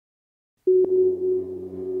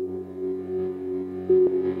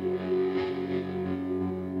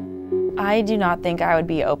I do not think I would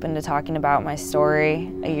be open to talking about my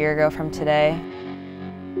story a year ago from today.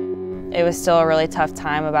 It was still a really tough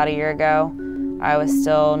time about a year ago. I was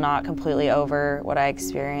still not completely over what I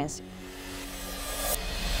experienced.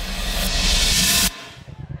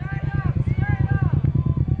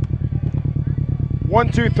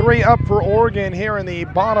 One, two, three up for Oregon here in the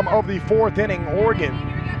bottom of the fourth inning. Oregon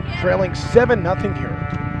trailing 7-0 here.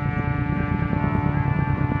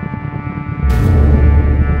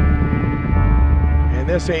 And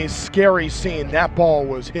this is a scary scene. That ball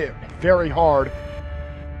was hit very hard.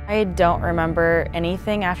 I don't remember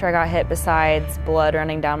anything after I got hit besides blood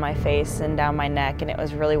running down my face and down my neck, and it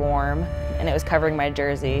was really warm, and it was covering my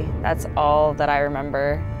jersey. That's all that I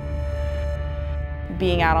remember.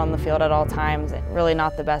 Being out on the field at all times, really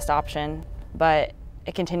not the best option, but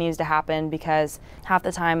it continues to happen because half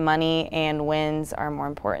the time money and wins are more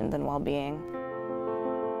important than well-being.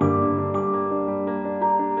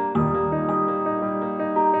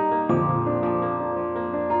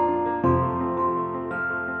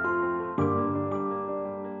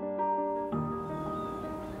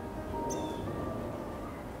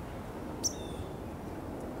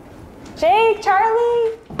 Jake,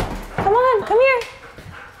 Charlie, come on, come here.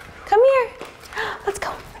 Come here. Let's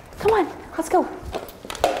go. Come on, let's go.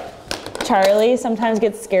 Charlie sometimes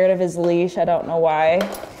gets scared of his leash. I don't know why.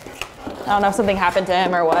 I don't know if something happened to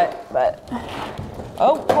him or what, but.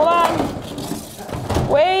 Oh, hold on.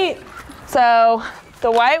 Wait. So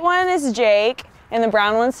the white one is Jake and the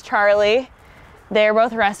brown one's Charlie. They're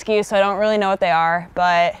both rescues, so I don't really know what they are,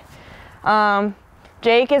 but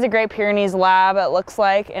Jake is a Great Pyrenees lab, it looks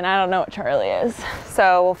like, and I don't know what Charlie is,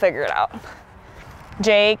 so we'll figure it out.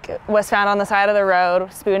 Jake was found on the side of the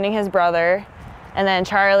road spooning his brother, and then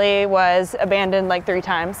Charlie was abandoned like 3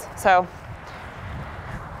 times, so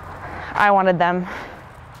I wanted them.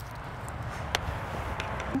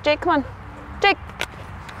 Jake, come on. Jake!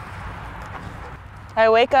 I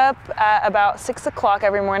wake up at about 6 o'clock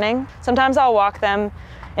every morning. Sometimes I'll walk them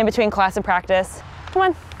in between class and practice. Come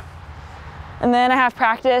on. And then I have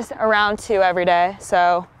practice around 2 every day,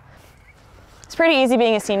 so it's pretty easy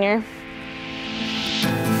being a senior.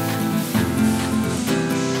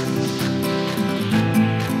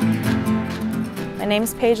 My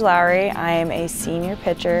name's Paige Lowary. I am a senior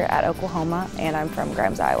pitcher at Oklahoma, and I'm from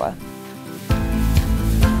Grimes, Iowa.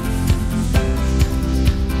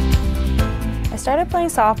 I started playing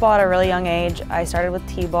softball at a really young age. I started with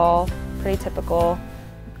t-ball, pretty typical.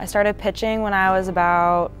 I started pitching when I was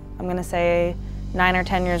about, I'm gonna say 9 or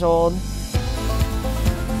 10 years old.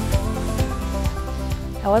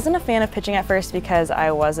 I wasn't a fan of pitching at first because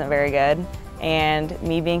I wasn't very good, and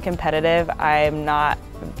me being competitive, I'm not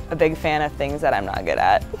a big fan of things that I'm not good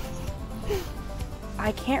at.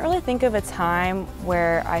 I can't really think of a time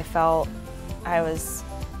where I felt I was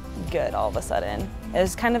good all of a sudden. It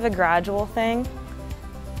was kind of a gradual thing.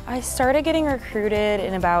 I started getting recruited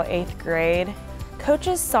in about 8th grade.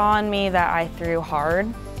 Coaches saw in me that I threw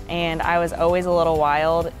hard, and I was always a little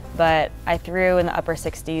wild, but I threw in the upper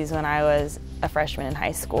 60s when I was a freshman in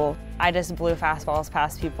high school. I just blew fastballs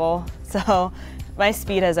past people, so my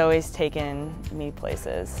speed has always taken me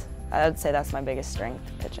places. I would say that's my biggest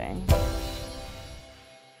strength, pitching.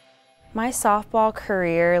 My softball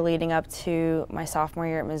career leading up to my sophomore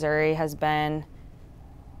year at Missouri has been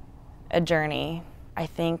a journey. I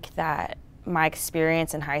think that my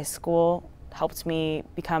experience in high school helped me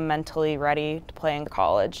become mentally ready to play in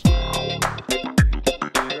college.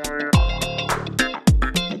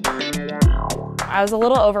 I was a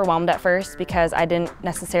little overwhelmed at first because I didn't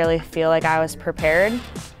necessarily feel like I was prepared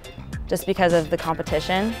just because of the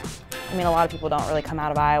competition. I mean, a lot of people don't really come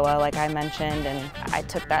out of Iowa, like I mentioned, and I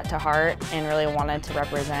took that to heart and really wanted to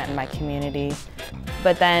represent my community.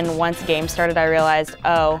 But then once games started, I realized,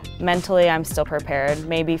 oh, mentally I'm still prepared.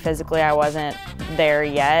 Maybe physically I wasn't there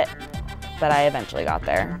yet, but I eventually got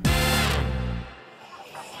there.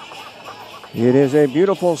 It is a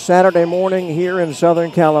beautiful Saturday morning here in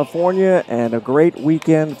Southern California and a great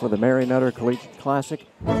weekend for the Mary Nutter Collegiate Classic.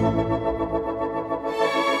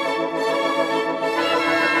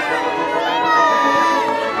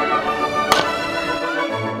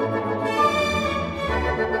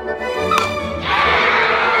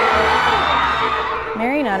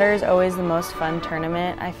 Mary Nutter is always the most fun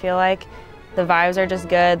tournament. I feel like the vibes are just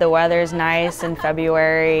good, the weather's nice in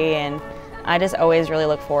February, and I just always really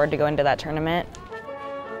look forward to going to that tournament.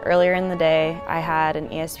 Earlier in the day, I had an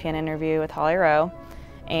ESPN interview with Holly Rowe,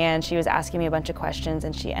 and she was asking me a bunch of questions,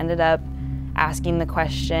 and she ended up asking the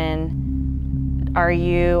question, are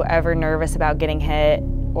you ever nervous about getting hit,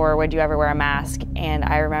 or would you ever wear a mask? And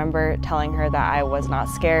I remember telling her that I was not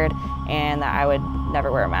scared and that I would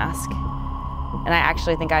never wear a mask. And I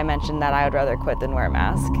actually think I mentioned that I would rather quit than wear a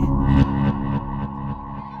mask.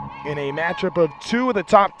 In a matchup of two of the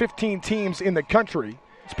top 15 teams in the country,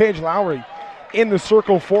 it's Paige Lowary in the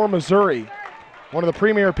circle for Missouri, one of the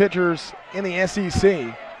premier pitchers in the SEC.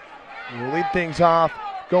 We'll lead things off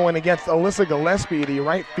going against Alyssa Gillespie, the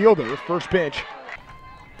right fielder. First pitch.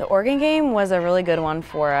 The Oregon game was a really good one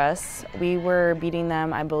for us. We were beating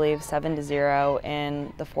them, I believe, 7-0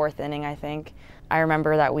 in the 4th inning, I think. I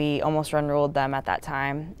remember that we almost run-ruled them at that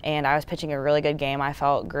time, and I was pitching a really good game. I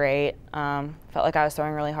felt great. Felt like I was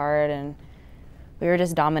throwing really hard, and we were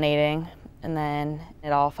just dominating, and then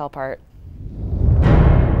it all fell apart.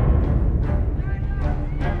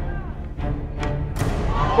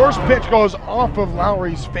 First pitch goes off of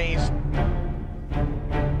Lowry's face.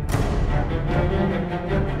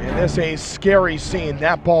 And this is a scary scene.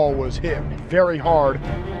 That ball was hit very hard.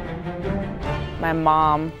 My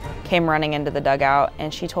mom came running into the dugout,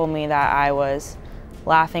 and she told me that I was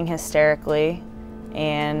laughing hysterically,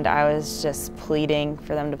 and I was just pleading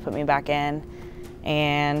for them to put me back in,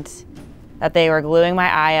 and that they were gluing my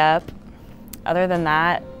eye up. Other than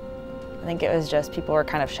that, I think it was just people were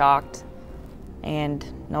kind of shocked, and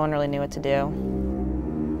no one really knew what to do.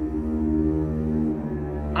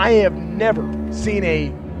 I have never seen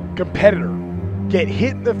a competitor get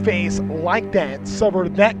hit in the face like that, suffer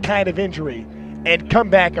that kind of injury, and come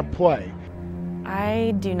back and play.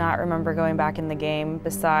 I do not remember going back in the game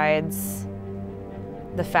besides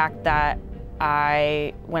the fact that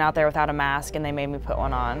I went out there without a mask and they made me put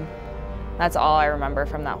one on. That's all I remember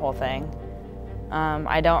from that whole thing.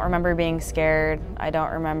 I don't remember being scared. I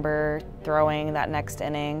don't remember throwing that next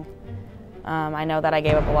inning. I know that I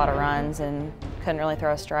gave up a lot of runs and couldn't really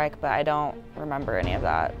throw a strike, but I don't remember any of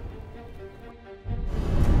that.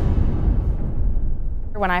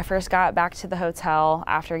 When I first got back to the hotel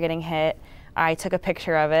after getting hit, I took a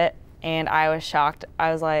picture of it and I was shocked.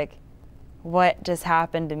 I was like, what just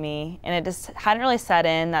happened to me? And it just hadn't really set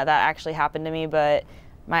in that that actually happened to me, but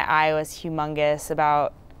my eye was humongous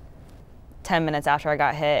about 10 minutes after I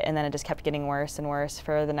got hit, and then it just kept getting worse and worse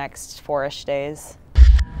for the next 4-ish days.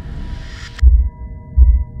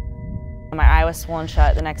 My eye was swollen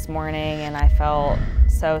shut the next morning and I felt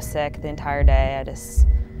so sick the entire day. I just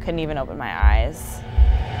couldn't even open my eyes.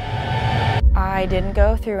 I didn't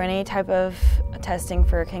go through any type of testing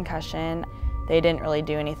for a concussion. They didn't really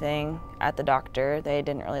do anything at the doctor. They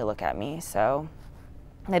didn't really look at me, so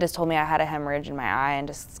they just told me I had a hemorrhage in my eye and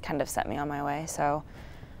just kind of sent me on my way. So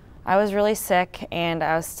I was really sick and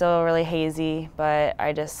I was still really hazy, but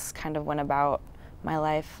I just kind of went about my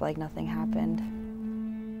life like nothing happened.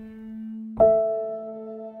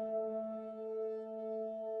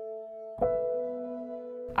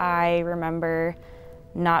 I remember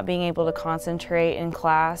not being able to concentrate in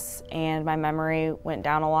class and my memory went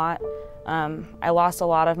down a lot. I lost a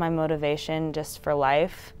lot of my motivation just for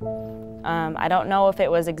life. I don't know if it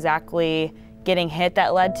was exactly getting hit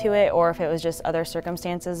that led to it or if it was just other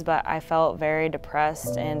circumstances, but I felt very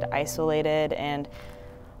depressed and isolated, and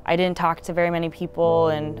I didn't talk to very many people,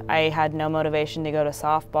 and I had no motivation to go to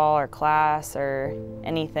softball or class or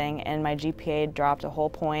anything, and my GPA dropped a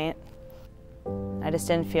whole point. I just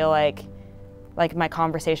didn't feel like my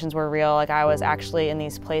conversations were real, like I was actually in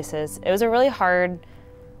these places. It was a really hard,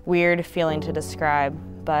 weird feeling to describe,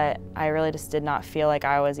 but I really just did not feel like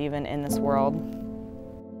I was even in this world.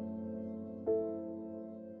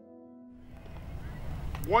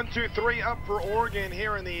 1-2-3 up for Oregon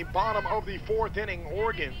here in the bottom of the 4th inning.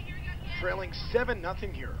 Oregon trailing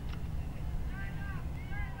 7-0 here.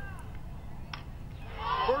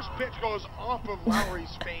 First pitch goes off of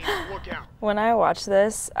Lowry's face. Look out. When I watch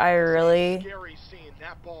this, I really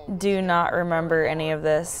do not remember any of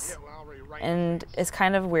this. And it's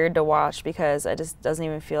kind of weird to watch because it just doesn't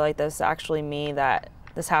even feel like this is actually me that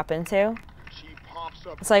this happened to.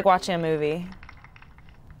 It's like watching a movie.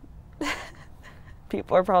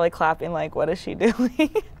 People are probably clapping like, what is she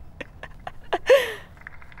doing?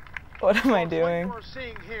 What am I doing? What we're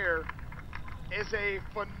seeing here is a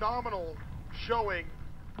phenomenal showing.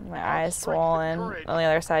 My eye is swollen. On the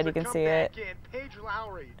other side, you can see it. Paige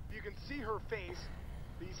Lowary, you can see her face.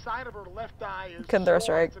 The side of her left eye is couldn't throw a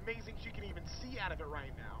strike. It's amazing she can even see out of it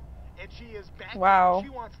right now. And she is back. Wow. She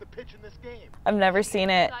wants to pitch in this game. I've never seen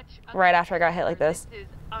it right after I got hit like this. This is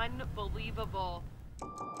unbelievable.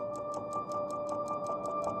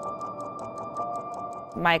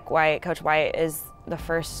 Mike White, Coach White, is the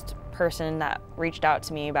first person that reached out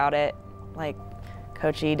to me about it. Like,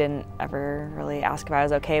 Coach E didn't ever really ask if I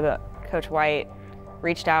was okay, but Coach White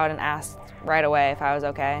reached out and asked right away if I was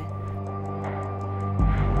okay.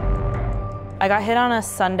 I got hit on a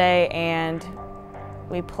Sunday and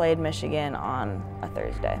We played Michigan on a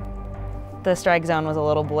Thursday. The strike zone was a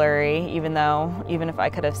little blurry, even if I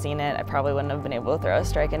could have seen it, I probably wouldn't have been able to throw a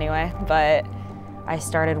strike anyway. But I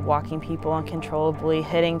started walking people uncontrollably,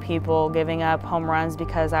 hitting people, giving up home runs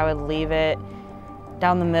because I would leave it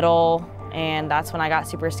down the middle, and that's when I got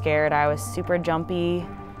super scared. I was super jumpy.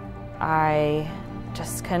 I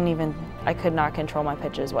just I could not control my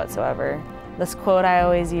pitches whatsoever. This quote I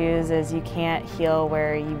always use is, you can't heal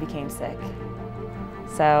where you became sick.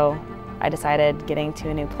 So I decided getting to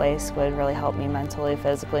a new place would really help me mentally,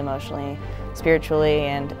 physically, emotionally, spiritually,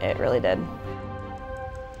 and it really did.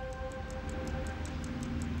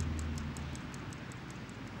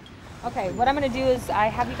 Okay, what I'm going to do is I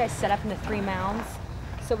have you guys set up into 3 mounds.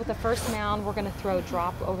 So with the first mound, we're going to throw a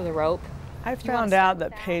drop over the rope. I found out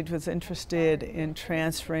that Paige was interested in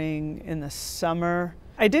transferring in the summer.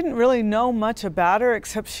 I didn't really know much about her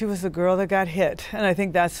except she was the girl that got hit, and I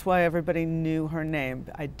think that's why everybody knew her name.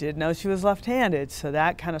 I did know she was left-handed, so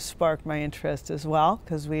that kind of sparked my interest as well,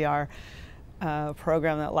 because we are a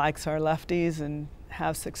program that likes our lefties and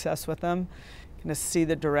have success with them. To see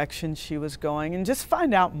the direction she was going and just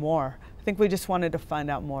find out more. I think we just wanted to find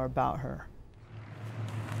out more about her.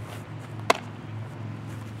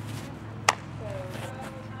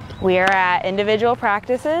 We are at individual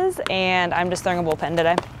practices, and I'm just throwing a bullpen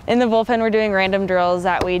today. In the bullpen, we're doing random drills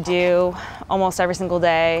that we do almost every single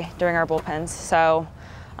day during our bullpens. So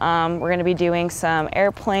we're going to be doing some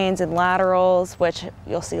airplanes and laterals, which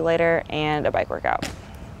you'll see later, and a bike workout.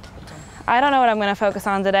 I don't know what I'm going to focus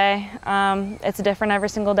on today. It's different every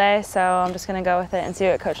single day, so I'm just going to go with it and see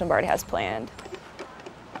what Coach Lombardi has planned.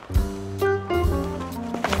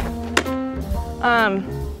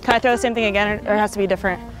 Can I throw the same thing again, or it has to be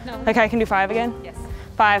different? No. Like I can do 5 again? Yes.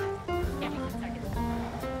 5.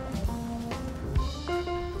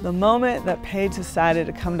 The moment that Paige decided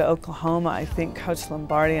to come to Oklahoma, I think Coach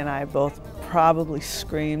Lombardi and I both probably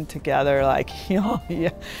screamed together like, yeah.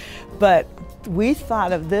 But we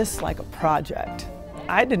thought of this like a project.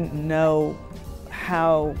 I didn't know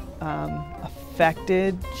how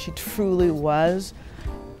affected she truly was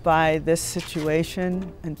by this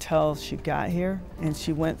situation until she got here, and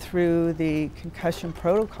she went through the concussion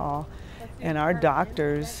protocol, and our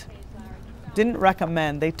doctors didn't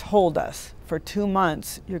recommend, they told us for 2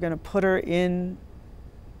 months, you're going to put her in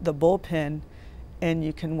the bullpen and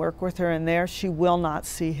you can work with her in there. She will not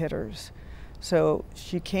see hitters. So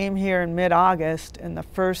she came here in mid-August, and the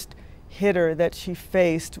first hitter that she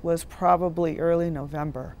faced was probably early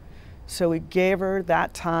November. So we gave her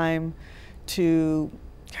that time to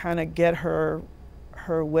kind of get her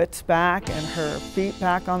wits back and her feet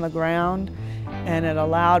back on the ground, and it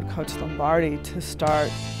allowed Coach Lombardi to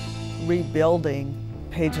start rebuilding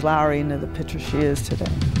Paige Lowary into the pitcher she is today.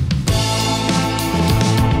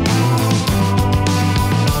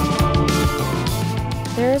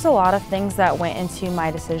 There's a lot of things that went into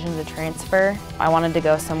my decision to transfer. I wanted to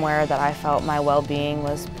go somewhere that I felt my well-being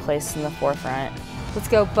was placed in the forefront. Let's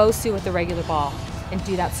go Bosu with the regular ball and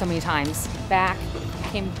do that so many times. Back,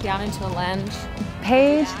 came down into a lunge.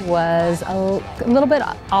 Paige was a little bit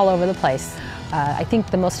all over the place. I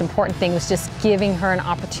think the most important thing was just giving her an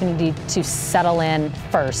opportunity to settle in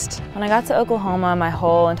first. When I got to Oklahoma, my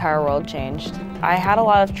whole entire world changed. I had a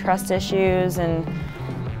lot of trust issues, and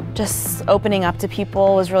just opening up to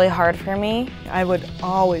people was really hard for me. I would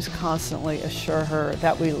always constantly assure her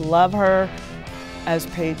that we love her as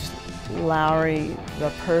Paige Lowary,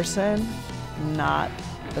 the person, not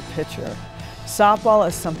the pitcher. Softball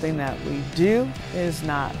is something that we do, it is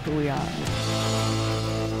not who we are.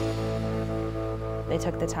 They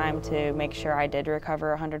took the time to make sure I did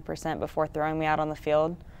recover 100% before throwing me out on the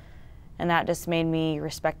field. And that just made me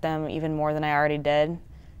respect them even more than I already did,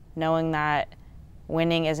 knowing that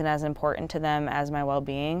winning isn't as important to them as my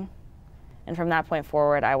well-being. And from that point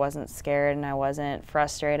forward, I wasn't scared and I wasn't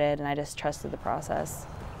frustrated, and I just trusted the process.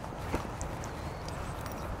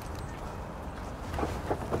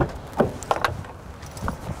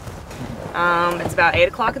 It's about 8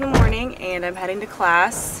 o'clock in the morning, and I'm heading to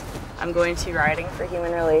class. I'm going to Writing for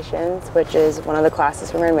Human Relations, which is one of the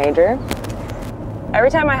classes from our major. Every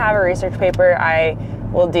time I have a research paper, I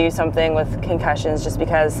will do something with concussions just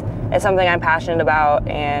because it's something I'm passionate about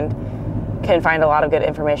and can find a lot of good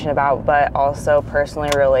information about, but also personally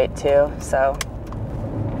relate to. So.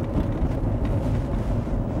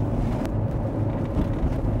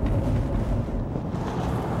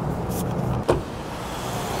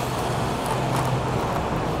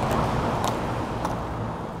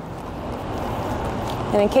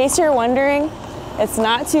 And in case you're wondering, it's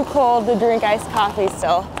not too cold to drink iced coffee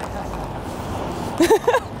still.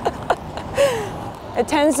 It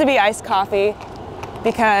tends to be iced coffee.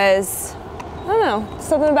 because, I don't know,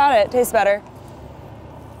 something about it tastes better.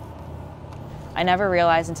 I never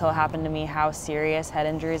realized until it happened to me how serious head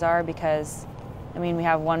injuries are because, I mean, we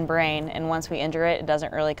have one brain, and once we injure it, it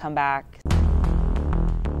doesn't really come back.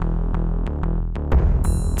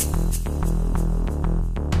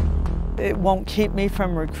 It won't keep me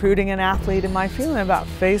from recruiting an athlete, and my feeling about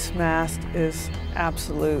face mask is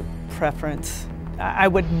absolute preference. I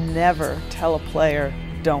would never tell a player,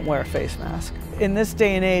 don't wear a face mask. In this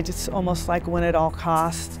day and age, it's almost like win at all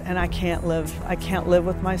costs, and I can't live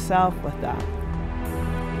with myself with that.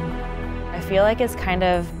 I feel like it's kind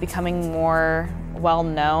of becoming more well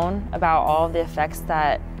known about all of the effects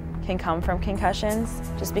that can come from concussions,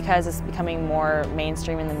 just because it's becoming more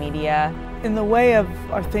mainstream in the media. In the way of,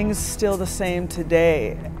 are things still the same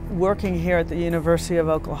today? Working here at the University of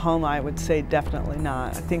Oklahoma, I would say definitely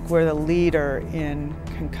not. I think we're the leader in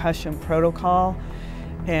concussion protocol,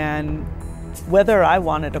 and whether I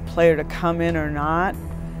wanted a player to come in or not,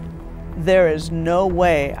 there is no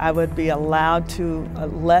way I would be allowed to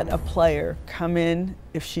let a player come in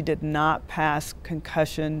if she did not pass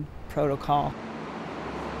concussion protocol.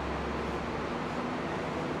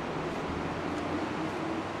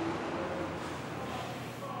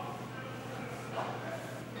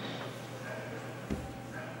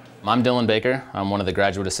 I'm Dylan Baker. I'm one of the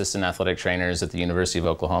graduate assistant athletic trainers at the University of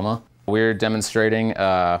Oklahoma. We're demonstrating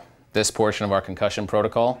this portion of our concussion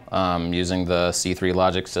protocol using the C3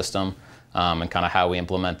 logic system and kind of how we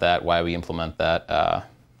implement that, why we implement that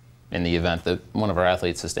in the event that one of our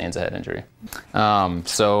athletes sustains a head injury.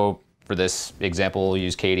 So for this example, we'll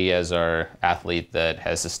use Katie as our athlete that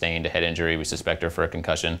has sustained a head injury. We suspect her for a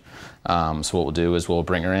concussion. So what we'll do is we'll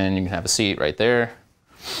bring her in. You can have a seat right there.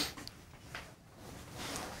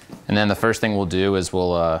 And then the first thing we'll do is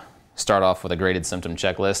we'll start off with a graded symptom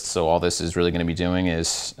checklist. So all this is really going to be doing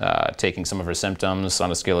is taking some of her symptoms on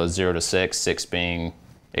a scale of 0 to 6, 6 being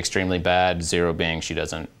extremely bad, 0 being she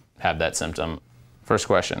doesn't have that symptom. First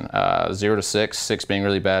question, 0 to 6, 6 being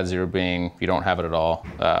really bad, 0 being you don't have it at all.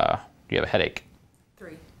 Do you have a headache?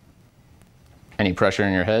 3. Any pressure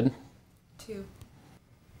in your head? 2.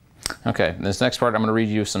 Okay, this next part I'm going to read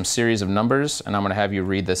you some series of numbers, and I'm going to have you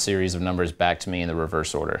read the series of numbers back to me in the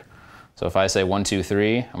reverse order. So if I say 1, 2,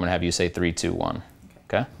 3, I'm going to have you say 3, 2, 1.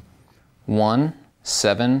 Okay? 1,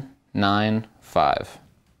 7, 9, 5.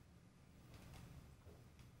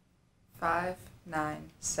 5, 9,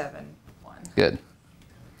 7, 1. Good.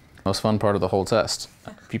 Most fun part of the whole test.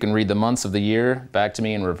 If you can read the months of the year back to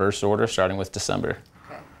me in reverse order, starting with December.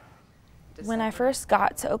 Okay. When I first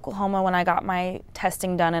got to Oklahoma, when I got my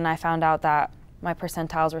testing done and I found out that my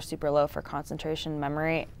percentiles were super low for concentration and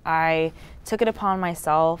memory, I took it upon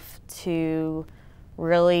myself to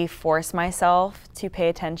really force myself to pay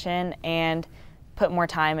attention and put more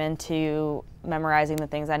time into memorizing the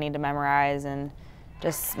things I need to memorize and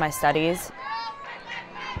just my studies.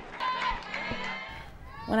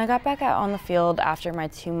 When I got back out on the field after my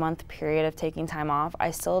 2-month period of taking time off, I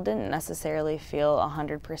still didn't necessarily feel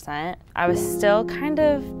 100%. I was still kind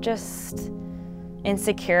of just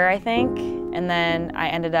insecure, I think, and then I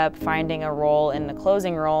ended up finding a role in the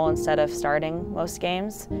closing role instead of starting most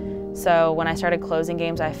games. So when I started closing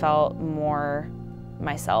games, I felt more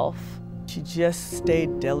myself. She just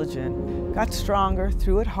stayed diligent, got stronger,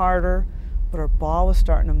 threw it harder, but her ball was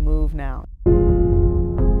starting to move now.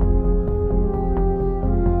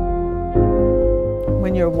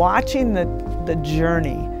 When you're watching the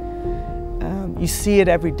journey, you see it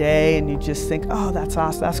every day and you just think, oh, that's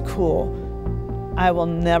awesome, that's cool. I will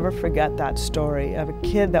never forget that story of a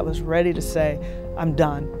kid that was ready to say, I'm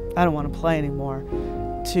done, I don't want to play anymore,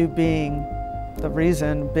 to being the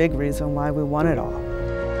reason, big reason why we won it all.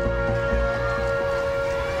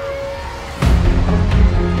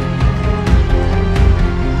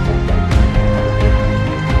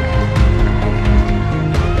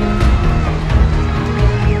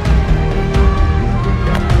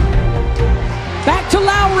 Back to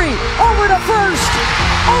Lowary, over to first.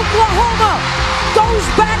 Oklahoma goes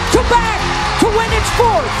back to win its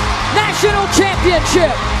 4th national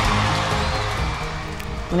championship.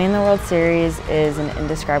 Winning the World Series is an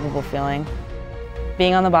indescribable feeling.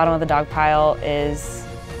 Being on the bottom of the dog pile is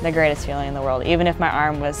the greatest feeling in the world, even if my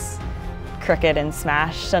arm was crooked and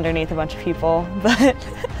smashed underneath a bunch of people, but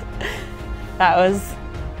that was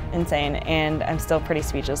insane, and I'm still pretty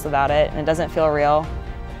speechless about it, and it doesn't feel real.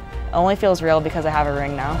 It only feels real because I have a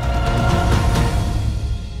ring now.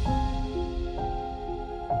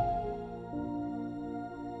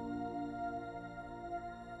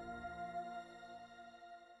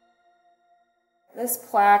 This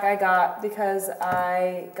plaque I got because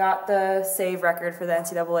I got the save record for the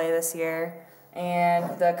NCAA this year.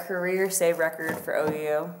 and the career save record for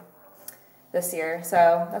OU this year.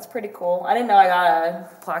 So that's pretty cool. I didn't know I got a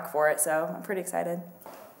plaque for it, so I'm pretty excited.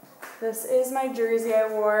 This is my jersey I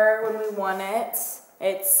wore when we won it.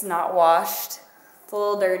 It's not washed. It's a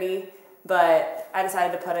little dirty, but I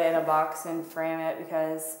decided to put it in a box and frame it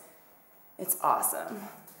because it's awesome.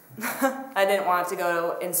 I didn't want it to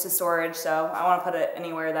go into storage, so I want to put it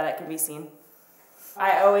anywhere that it can be seen.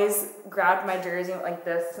 I always grabbed my jersey like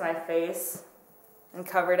this to my face and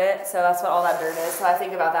covered it, so that's what all that dirt is. So I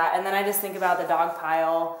think about that, and then I just think about the dog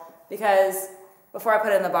pile because before I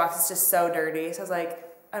put it in the box, it's just so dirty. So I was like,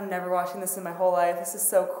 I'm never washing this in my whole life. This is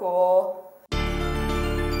so cool.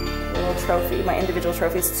 A little trophy, my individual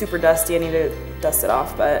trophy. It's super dusty. I need to dust it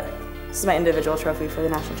off, but this is my individual trophy for the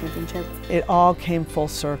national championship. It all came full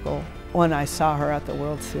circle when I saw her at the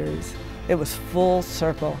World Series. It was full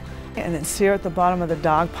circle. And then see her at the bottom of the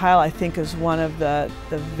dog pile, I think is one of the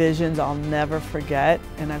visions I'll never forget.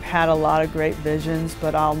 And I've had a lot of great visions,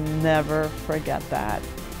 but I'll never forget that.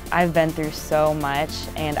 I've been through so much,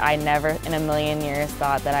 and I never in a million years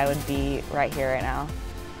thought that I would be right here right now.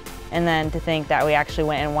 And then to think that we actually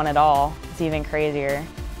went and won it all, it's even crazier.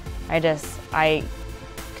 I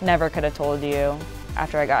never could have told you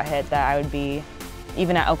after I got hit that I would be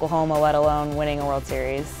even at Oklahoma, let alone winning a World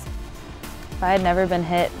Series. If I had never been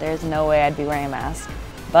hit, there's no way I'd be wearing a mask.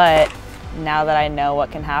 But now that I know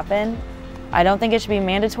what can happen, I don't think it should be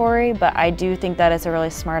mandatory, but I do think that it's a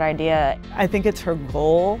really smart idea. I think it's her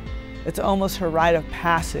goal. It's almost her rite of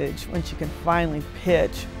passage when she can finally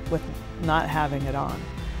pitch with not having it on.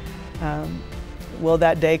 Will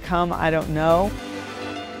that day come? I don't know.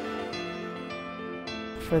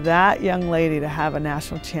 For that young lady to have a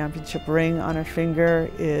national championship ring on her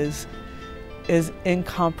finger is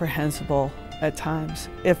incomprehensible at times,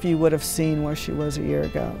 if you would have seen where she was a year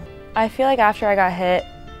ago. I feel like after I got hit,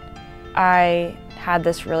 I had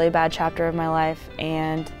this really bad chapter of my life,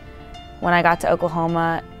 and when I got to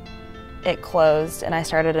Oklahoma, it closed and I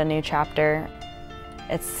started a new chapter.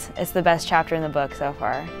 It's the best chapter in the book so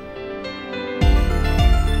far.